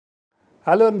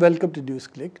Hello and welcome to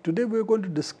NewsClick. Today we are going to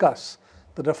discuss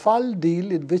the Rafale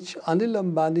deal in which Anil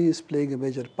Ambani is playing a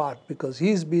major part because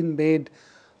he's been made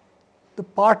the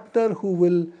partner who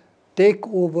will take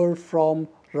over from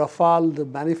Rafale the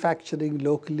manufacturing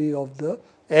locally of the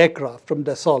aircraft from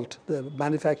Dassault, the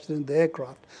manufacturing the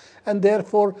aircraft, and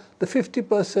therefore the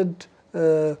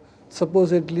 50%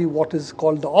 supposedly what is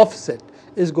called the offset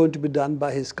is going to be done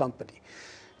by his company.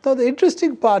 Now the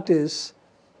interesting part is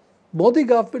Modi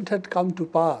government had come to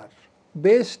power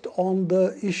based on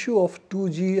the issue of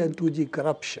 2G and 2G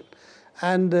corruption.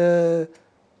 And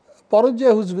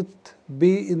Poroja, who's with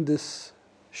me in this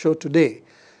show today,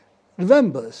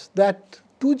 remembers that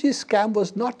 2G scam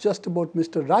was not just about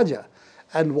Mr. Raja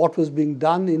and what was being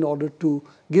done in order to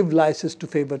give license to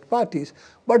favored parties,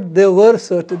 but there were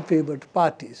certain favored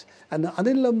parties. And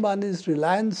Anil Ambani's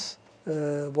Reliance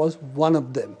was one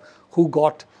of them who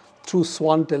got through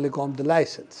Swan Telecom the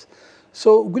license.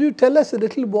 So could you tell us a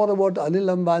little more about Anil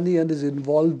Ambani and his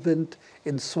involvement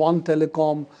in Swan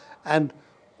Telecom and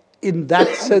in that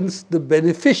sense the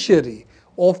beneficiary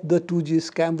of the 2G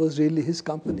scam was really his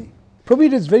company?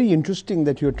 Prabir, it's very interesting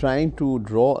that you're trying to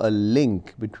draw a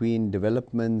link between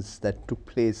developments that took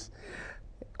place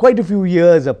quite a few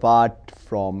years apart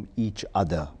from each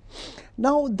other.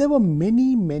 Now, there were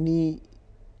many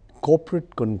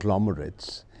corporate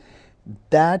conglomerates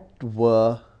that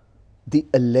were the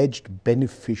alleged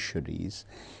beneficiaries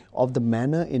of the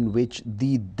manner in which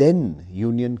the then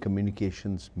Union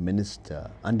Communications Minister,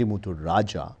 Andimuthu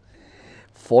Raja,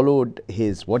 followed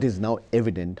his, what is now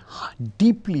evident,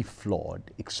 deeply flawed,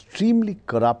 extremely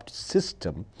corrupt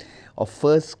system of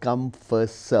first come,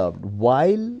 first served,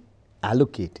 while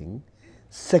allocating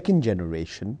second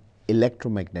generation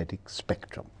electromagnetic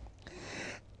spectrum.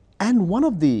 And one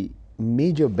of the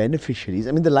major beneficiaries,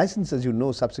 I mean, the license, as you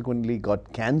know, subsequently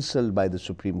got cancelled by the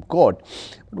Supreme Court,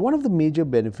 but one of the major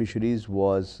beneficiaries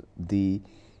was the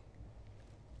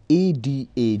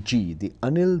ADAG, the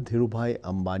Anil Dhirubhai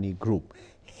Ambani Group,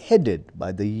 headed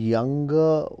by the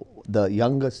younger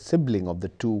sibling of the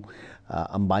two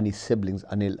Ambani siblings,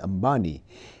 Anil Ambani.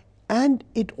 And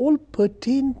it all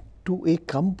pertained to a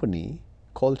company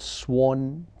called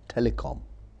Swan Telecom.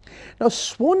 Now,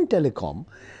 Swan Telecom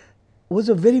was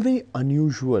a very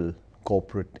unusual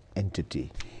corporate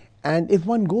entity. And if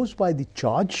one goes by the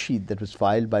charge sheet that was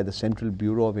filed by the Central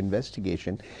Bureau of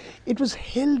Investigation, it was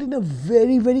held in a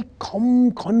very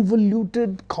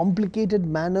convoluted, complicated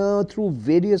manner through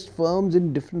various firms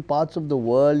in different parts of the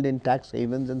world, in tax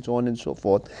havens and so on and so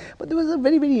forth. But there was a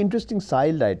very interesting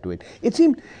side to it. It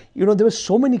seemed, there were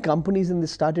so many companies and they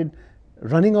started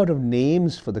running out of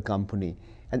names for the company.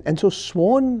 And so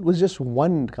Swan was just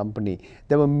one company.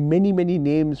 There were many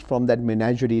names from that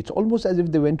menagerie. It's almost as if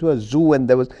they went to a zoo and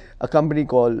there was a company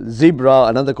called Zebra,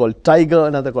 another called Tiger,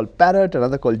 another called Parrot,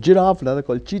 another called Giraffe, another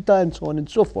called Cheetah, and so on and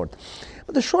so forth.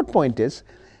 But the short point is,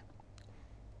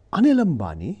 Anil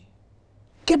Ambani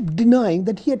kept denying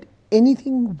that he had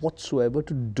anything whatsoever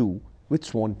to do with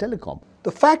Swan Telecom.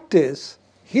 The fact is,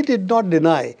 he did not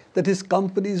deny that his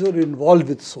companies were involved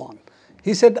with Swan.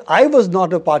 He said, I was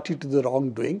not a party to the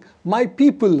wrongdoing. My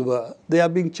people were. They are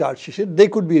being charged sheeted. They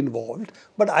could be involved,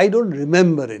 but I don't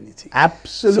remember anything.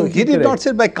 Absolutely. So he did not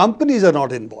say my companies are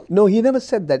not involved. No, he never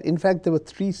said that. In fact, there were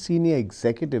 3 senior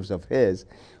executives of his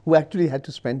who actually had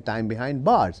to spend time behind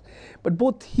bars. But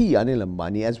both he, Anil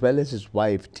Ambani, as well as his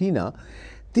wife, Tina,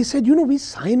 they said, we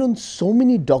sign on so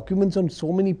many documents, on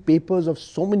so many papers of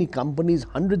so many companies,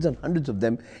 hundreds and hundreds of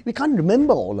them. We can't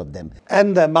remember all of them.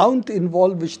 And the amount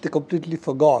involved, which they completely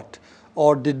forgot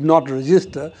or did not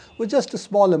register, was just a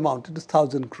small amount. It was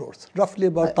 1,000 crores, roughly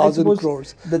about 1,000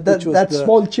 crores. That's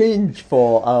small change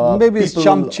for maybe it's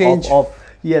chump change.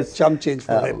 Yes, chump change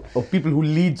for him. Of people who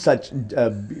lead such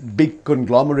big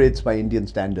conglomerates by Indian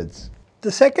standards.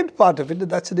 The second part of it,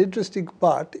 that's an interesting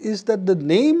part, is that the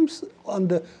names on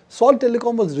the Swan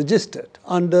Telecom was registered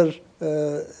under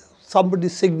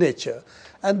somebody's signature,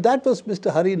 and that was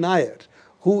Mr. Hari Nair,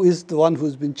 who is the one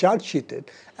who's been charge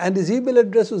sheeted, and his email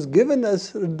address was given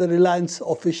as the Reliance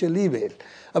official email.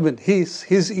 I mean,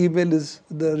 his email is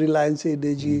the Reliance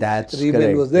ADG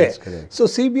email was there. That's correct. So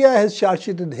CBI has charge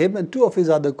sheeted him and 2 of his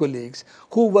other colleagues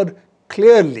who were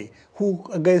clearly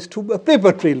against whom a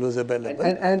paper trail was available.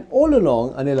 And all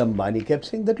along, Anil Ambani kept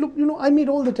saying that, look, I meet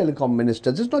all the telecom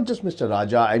ministers. It's not just Mr.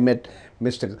 Raja. I met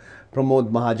Mr. Pramod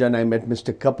Mahajan. I met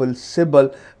Mr. Kapil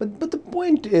Sibal. But the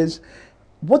point is,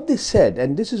 what they said,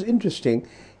 and this is interesting,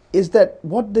 is that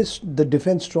what the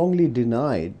defense strongly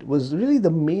denied was really the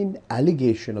main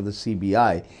allegation of the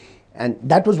CBI. And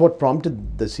that was what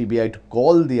prompted the CBI to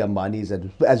call the Ambanis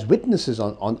as witnesses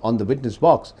on the witness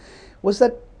box, was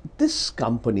that this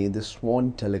company, the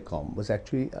Swan Telecom, was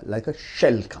actually like a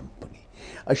shell company.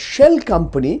 A shell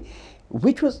company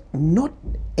which was not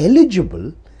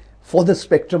eligible for the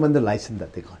spectrum and the license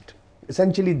that they got.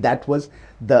 Essentially, that was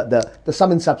the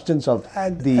sum and substance of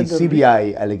the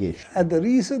CBI allegation. And the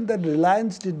reason that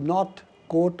Reliance did not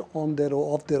quote on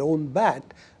off their own bat,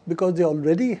 because they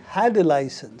already had a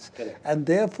license. Correct. And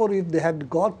therefore, if they had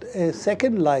got a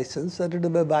second license, that would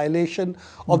be a violation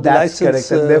of That's the license.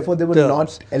 Correct. And therefore, they were terms.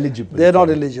 not eligible. They're not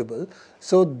eligible.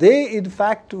 So they, in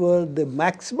fact, were the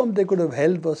maximum they could have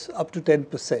held was up to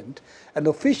 10%. And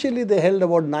officially, they held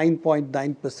about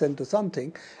 9.9% or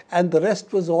something. And the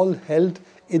rest was all held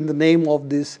in the name of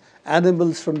these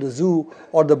animals from the zoo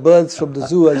or the birds from the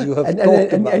zoo, as you have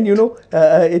talked about. And you know,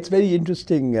 it's very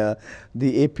interesting,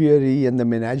 the apiary and the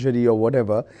menagerie or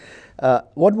whatever.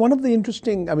 One of the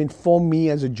interesting, I mean, for me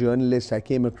as a journalist, I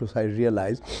came across, I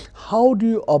realized, how do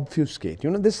you obfuscate?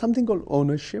 You know, there's something called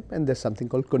ownership and there's something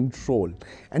called control.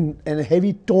 And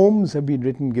heavy tomes have been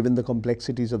written given the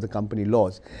complexities of the company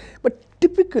laws. But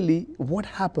typically what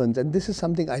happens, and this is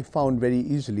something I found very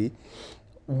easily,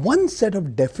 one set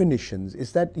of definitions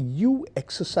is that you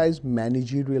exercise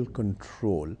managerial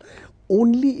control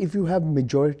only if you have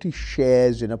majority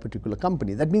shares in a particular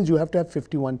company. That means you have to have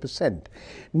 51%.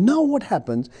 Now what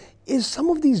happens is some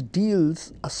of these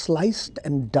deals are sliced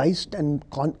and diced and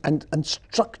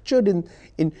structured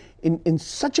in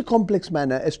such a complex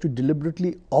manner as to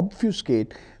deliberately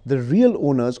obfuscate the real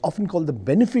owners, often called the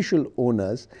beneficial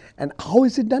owners. And how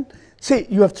is it done? Say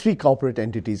you have three corporate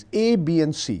entities, A, B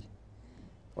and C.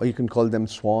 Or you can call them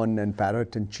Swan and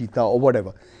Parrot and Cheetah or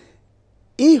whatever.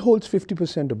 A holds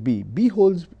 50% of B, B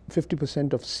holds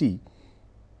 50% of C,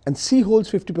 and C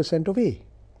holds 50% of A.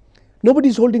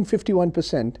 Nobody's holding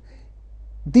 51%.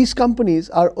 These companies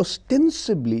are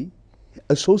ostensibly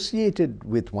associated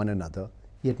with one another,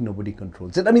 yet nobody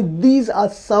controls it. I mean, these are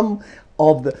some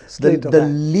of the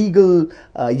legal,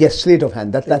 sleight of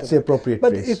hand. That's the appropriate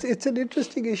phrase. But it's an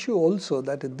interesting issue also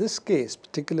that in this case,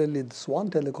 particularly the Swan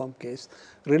Telecom case,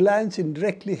 Reliance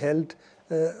indirectly held,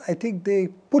 I think they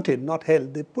put in, not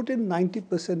held, they put in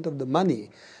 90% of the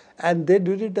money. And they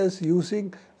did it as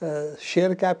using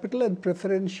share capital and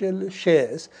preferential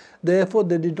shares. Therefore,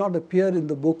 they did not appear in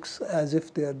the books as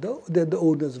if they're the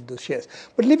owners of the shares.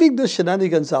 But leaving those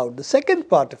shenanigans out, the second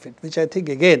part of it, which I think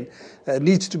again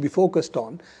needs to be focused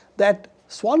on, that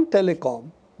Swan Telecom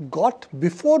got,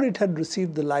 before it had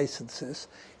received the licenses,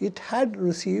 it had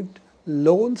received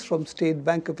loans from State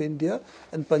Bank of India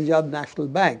and Punjab National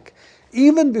Bank.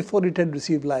 Even before it had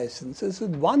received licenses,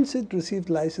 and once it received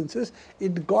licenses,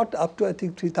 it got up to, I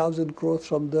think, 3,000 crores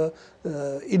from the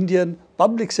Indian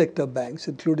public sector banks,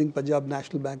 including Punjab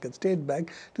National Bank and State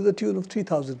Bank, to the tune of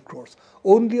 3,000 crores,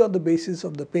 only on the basis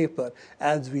of the paper.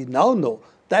 As we now know,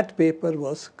 that paper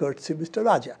was courtesy Mr.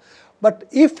 Raja. But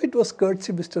if it was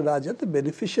courtesy Mr. Raja, the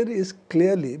beneficiary is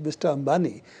clearly Mr.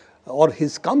 Ambani or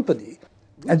his company.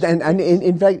 And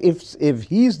in fact, if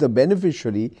he's the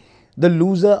beneficiary, the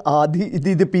loser are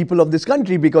the people of this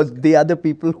country, because they are the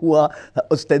people who are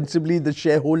ostensibly the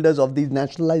shareholders of these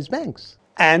nationalized banks.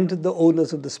 And the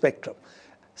owners of the spectrum.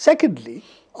 Secondly,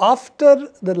 after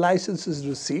the license is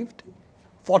received,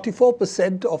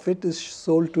 44% of it is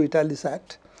sold to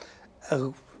Italicat,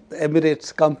 the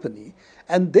Emirates company,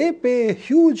 and they pay a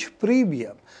huge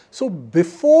premium. So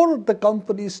before the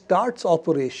company starts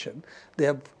operation, they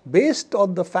have, based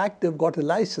on the fact they've got a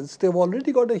license, they've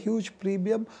already got a huge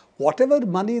premium. Whatever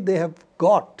money they have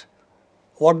got,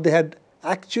 what they had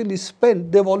actually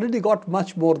spent, they've already got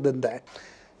much more than that.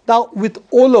 Now, with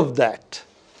all of that,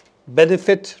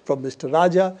 benefit from Mr.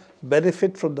 Raja,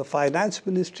 benefit from the finance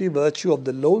ministry, virtue of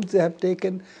the loans they have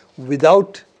taken,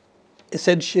 without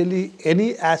essentially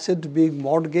any asset being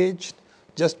mortgaged,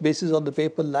 just basis on the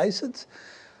paper license,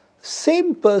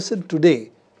 same person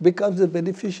today becomes the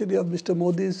beneficiary of Mr.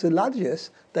 Modi's largesse,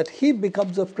 that he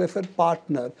becomes a preferred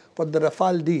partner for the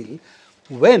Rafale deal,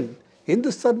 when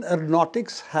Hindustan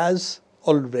Aeronautics has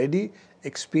already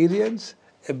experience,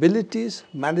 abilities,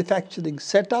 manufacturing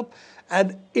setup,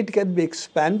 and it can be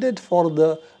expanded for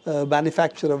the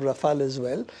manufacture of Rafale as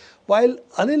well. While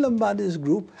Anil Ambani's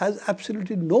group has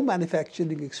absolutely no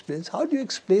manufacturing experience. How do you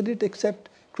explain it except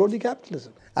crony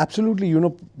capitalism? Absolutely, you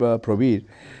know, Praveer.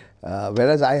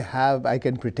 Whereas I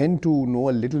can pretend to know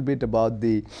a little bit about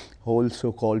the whole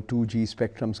so-called 2G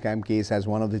spectrum scam case as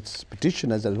one of its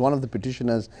petitioners,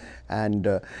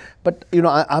 and but you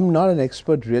know, I'm not an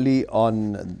expert really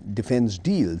on defense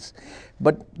deals,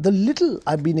 but the little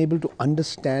I've been able to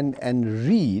understand and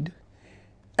read,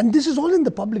 And this is all in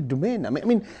the public domain. I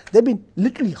mean, there have been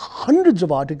literally hundreds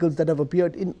of articles that have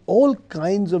appeared in all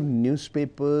kinds of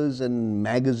newspapers and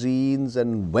magazines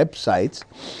and websites.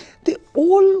 They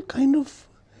all kind of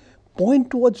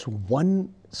point towards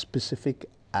one specific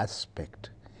aspect.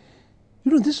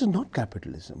 You know, this is not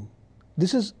capitalism.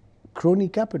 This is crony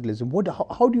capitalism.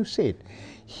 How do you say it?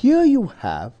 Here you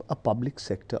have a public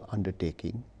sector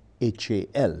undertaking,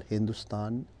 HAL,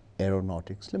 Hindustan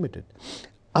Aeronautics Limited.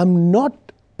 I'm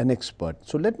not an expert,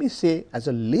 so let me say as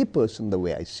a layperson the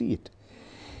way I see it.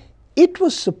 It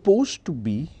was supposed to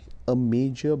be a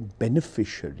major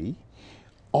beneficiary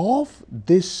of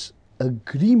this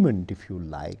agreement, if you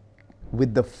like,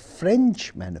 with the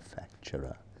French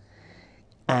manufacturer.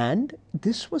 And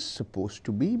this was supposed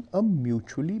to be a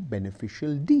mutually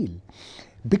beneficial deal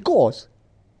because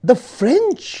the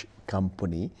French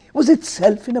company was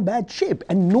itself in a bad shape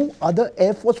and no other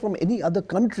air force from any other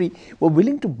country were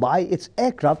willing to buy its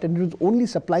aircraft, and it was only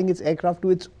supplying its aircraft to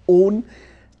its own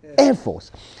air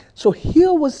force. So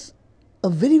here was a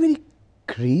very, very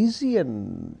crazy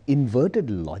and inverted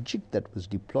logic that was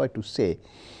deployed to say,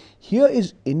 here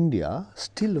is India,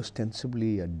 still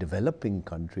ostensibly a developing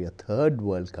country, a third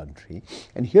world country,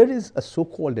 and here is a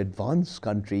so-called advanced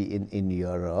country in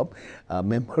Europe, a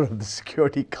member of the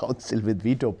Security Council with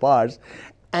veto powers,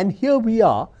 and here we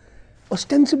are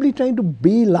ostensibly trying to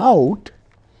bail out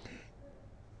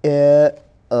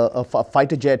a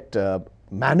fighter jet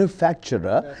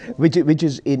manufacturer which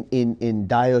is in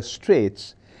dire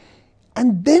straits.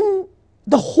 And then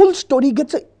the whole story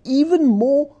gets an even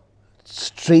more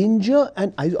stranger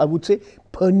and I would say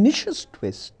pernicious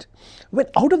twist when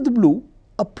out of the blue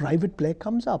a private player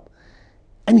comes up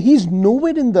and he's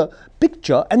nowhere in the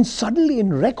picture, and suddenly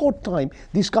in record time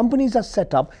these companies are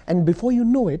set up, and before you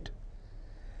know it,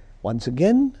 once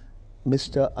again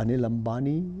Mr. Anil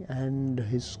Ambani and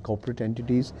his corporate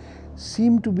entities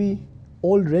seem to be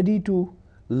all ready to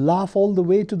laugh all the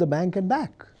way to the bank and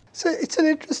back. So it's an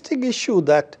interesting issue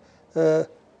that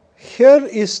here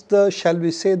is the, shall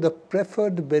we say, the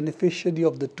preferred beneficiary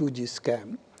of the 2G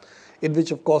scam, in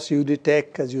which of course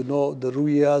Unitech, as you know, the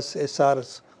Ruias,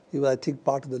 SRs, you were I think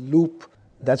part of the loop.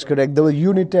 That's correct. There was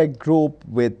Unitech group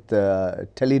with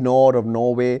Telenor of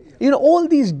Norway. You know, all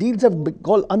these deals have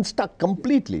got unstuck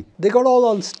completely. They got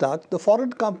all unstuck. The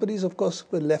foreign companies, of course,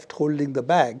 were left holding the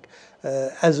bag,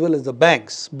 as well as the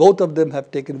banks. Both of them have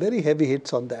taken very heavy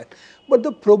hits on that. But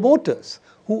the promoters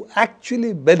who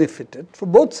actually benefited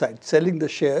from both sides, selling the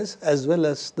shares as well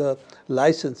as the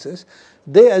licenses,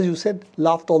 they, as you said,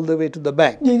 laughed all the way to the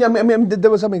bank. Yeah, I mean,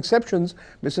 there were some exceptions.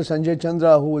 Mr. Sanjay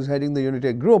Chandra, who was heading the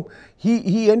Unitech group,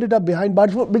 he ended up behind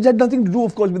bars, which had nothing to do,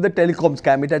 of course, with the telecom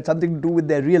scam. It had something to do with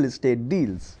their real estate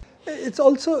deals. It's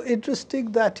also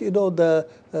interesting that, you know, the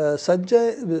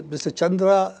Mr.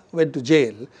 Chandra went to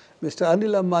jail. Mr.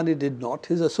 Anil Ambani did not.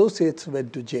 His associates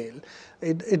went to jail.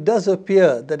 It does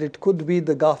appear that it could be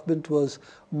the government was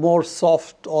more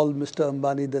soft on Mr.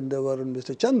 Ambani than they were on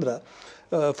Mr. Chandra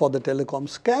for the telecom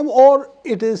scam, or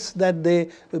it is that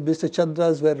Mr.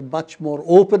 Chandras were much more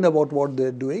open about what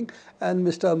they're doing, and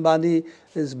Mr. Ambani,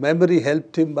 his memory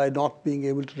helped him by not being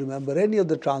able to remember any of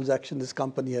the transactions his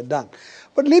company had done.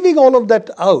 But leaving all of that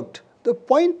out, the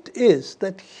point is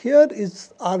that here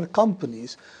are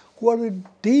companies who are in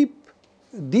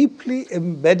deeply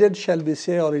embedded, shall we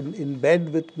say, or in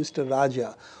bed with Mr.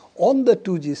 Raja on the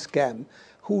 2G scam,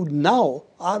 who now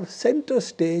are center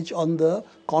stage on the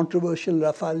controversial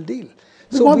Rafale deal.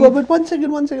 So but one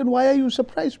second, why are you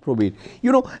surprised, Probit?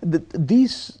 You know,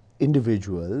 these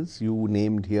individuals you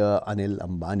named here, Anil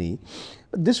Ambani,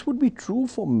 this would be true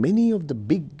for many of the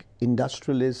big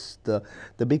industrialists,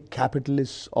 the big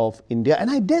capitalists of India, and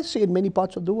I dare say in many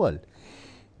parts of the world.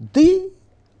 They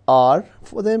are,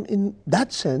 for them in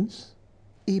that sense,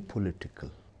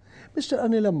 apolitical. Mr.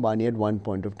 Anil Ambani at one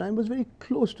point of time was very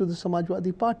close to the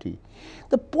Samajwadi Party.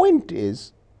 The point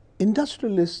is,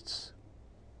 industrialists,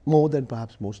 more than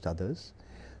perhaps most others,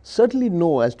 certainly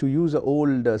know, as to use an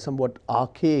old, somewhat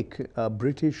archaic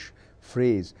British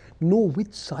phrase, know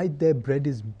which side their bread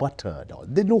is buttered on.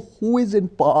 They know who is in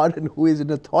power and who is in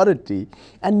authority,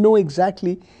 and know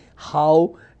exactly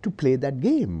how to play that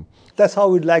game. That's how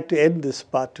we'd like to end this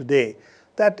part today.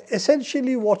 That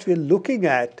essentially what we're looking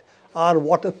at are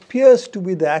what appears to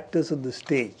be the actors on the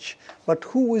stage, but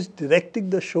who is directing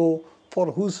the show for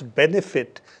whose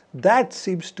benefit, that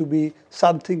seems to be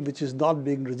something which is not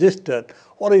being registered,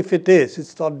 or if it is,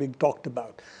 it's not being talked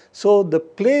about. So the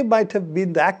play might have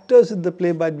been, the actors in the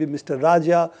play might be Mr.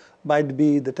 Raja, might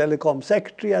be the telecom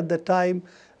secretary at the time,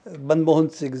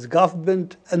 Manmohan Singh's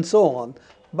government, and so on.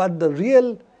 But the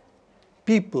real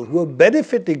people who are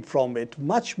benefiting from it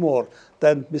much more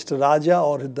than Mr. Raja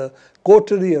or the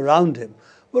coterie around him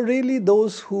were really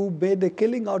those who made a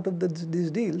killing out of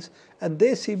these deals, and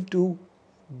they seem to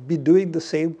be doing the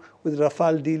same with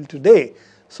Rafale deal today.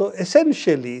 So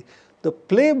essentially, the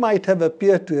play might have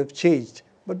appeared to have changed,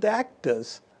 but the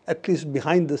actors, at least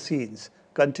behind the scenes,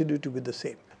 continue to be the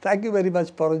same. Thank you very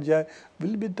much, Paranjay.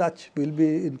 We'll be in touch. We'll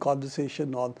be in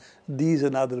conversation on these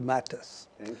and other matters.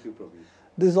 Thank you, Praveen.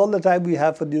 This is all the time we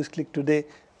have for NewsClick today.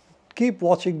 Keep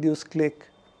watching NewsClick.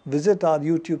 Visit our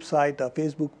YouTube site, our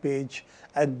Facebook page,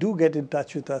 and do get in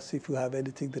touch with us if you have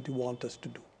anything that you want us to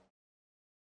do.